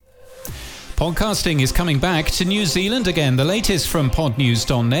Podcasting is coming back to New Zealand again. The latest from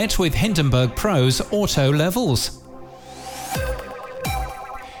podnews.net with Hindenburg Pro's Auto Levels.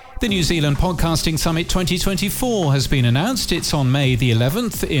 The New Zealand Podcasting Summit 2024 has been announced. It's on May the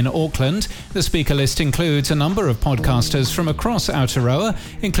 11th in Auckland. The speaker list includes a number of podcasters from across Aotearoa,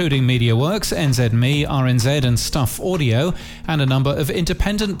 including MediaWorks, NZME, RNZ and Stuff Audio, and a number of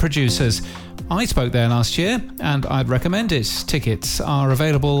independent producers. I spoke there last year, and I'd recommend it. Tickets are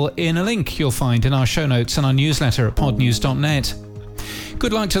available in a link you'll find in our show notes and our newsletter at podnews.net.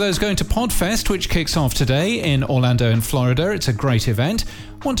 Good luck to those going to Podfest, which kicks off today in Orlando in Florida. It's a great event.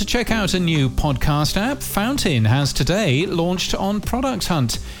 Want to check out a new podcast app? Fountain has today launched on Product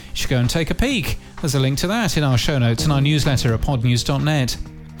Hunt. You should go and take a peek. There's a link to that in our show notes and our newsletter at podnews.net.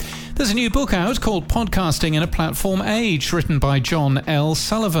 There's a new book out called Podcasting in a Platform Age, written by John L.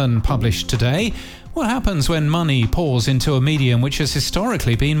 Sullivan, published today. What happens when money pours into a medium which has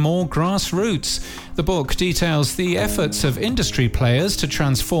historically been more grassroots? The book details the efforts of industry players to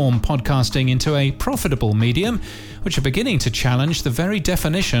transform podcasting into a profitable medium, which are beginning to challenge the very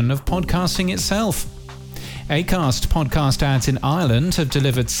definition of podcasting itself. Acast podcast ads in Ireland have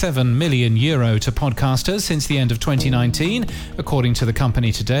delivered €7 million to podcasters since the end of 2019, according to the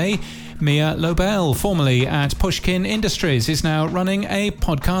company today. Mia Lobel, formerly at Pushkin Industries, is now running a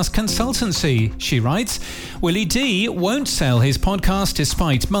podcast consultancy. She writes, Willie D won't sell his podcast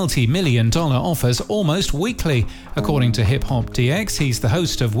despite multi-million-dollar offers almost weekly. According to Hip Hop DX, he's the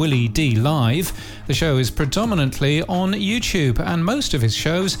host of Willie D Live. The show is predominantly on YouTube, and most of his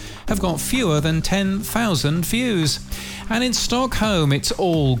shows have got fewer than 10,000 views. And in Stockholm, it's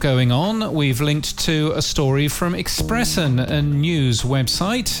all going on. We've linked to a story from Expressen, a news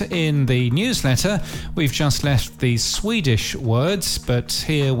website. In the newsletter, we've just left the Swedish words, but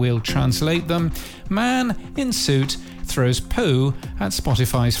here we'll translate them. Man in suit throws poo at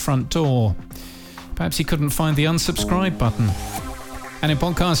Spotify's front door. Perhaps he couldn't find the unsubscribe button. And in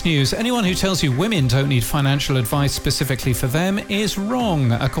podcast news, anyone who tells you women don't need financial advice specifically for them is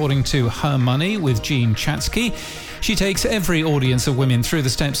wrong, according to Her Money with Jean Chatzky. She takes every audience of women through the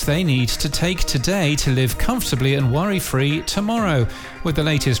steps they need to take today to live comfortably and worry-free tomorrow, with the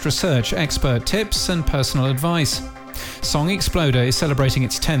latest research, expert tips and personal advice. Song Exploder is celebrating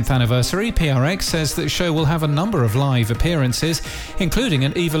its 10th anniversary. PRX says that the show will have a number of live appearances, including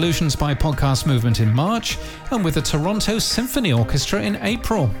an Evolutions by Podcast movement in March, and with the Toronto Symphony Orchestra in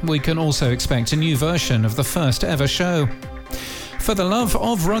April. We can also expect a new version of the first ever show. For the Love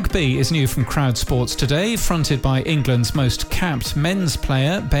of Rugby is new from Crowd Sports today, fronted by England's most capped men's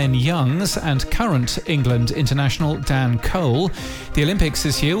player Ben Youngs and current England international Dan Cole. The Olympics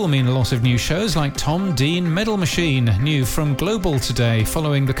this year will mean a lot of new shows like Tom Dean Medal Machine, new from Global today,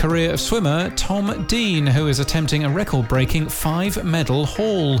 following the career of swimmer Tom Dean, who is attempting a record-breaking 5-medal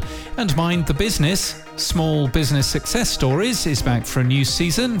haul. And Mind the Business, Small Business Success Stories, is back for a new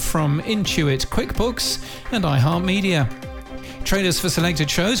season from Intuit QuickBooks and iHeartMedia. Trailers for selected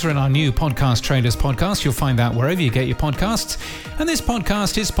shows are in our new podcast, Trailers Podcast. You'll find that wherever you get your podcasts. And this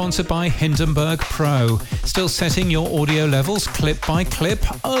podcast is sponsored by Hindenburg Pro. Still setting your audio levels clip by clip?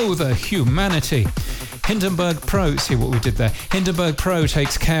 Oh, the humanity. Hindenburg Pro, see what we did there? Hindenburg Pro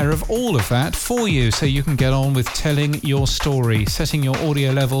takes care of all of that for you so you can get on with telling your story. Setting your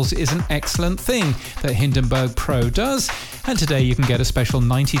audio levels is an excellent thing that Hindenburg Pro does. And today you can get a special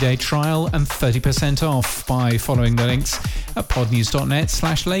 90-day trial and 30% off by following the links at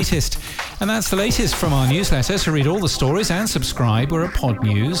podnews.net/latest. And that's the latest from our newsletter. To read all the stories and subscribe, we're at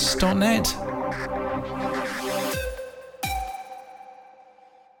podnews.net.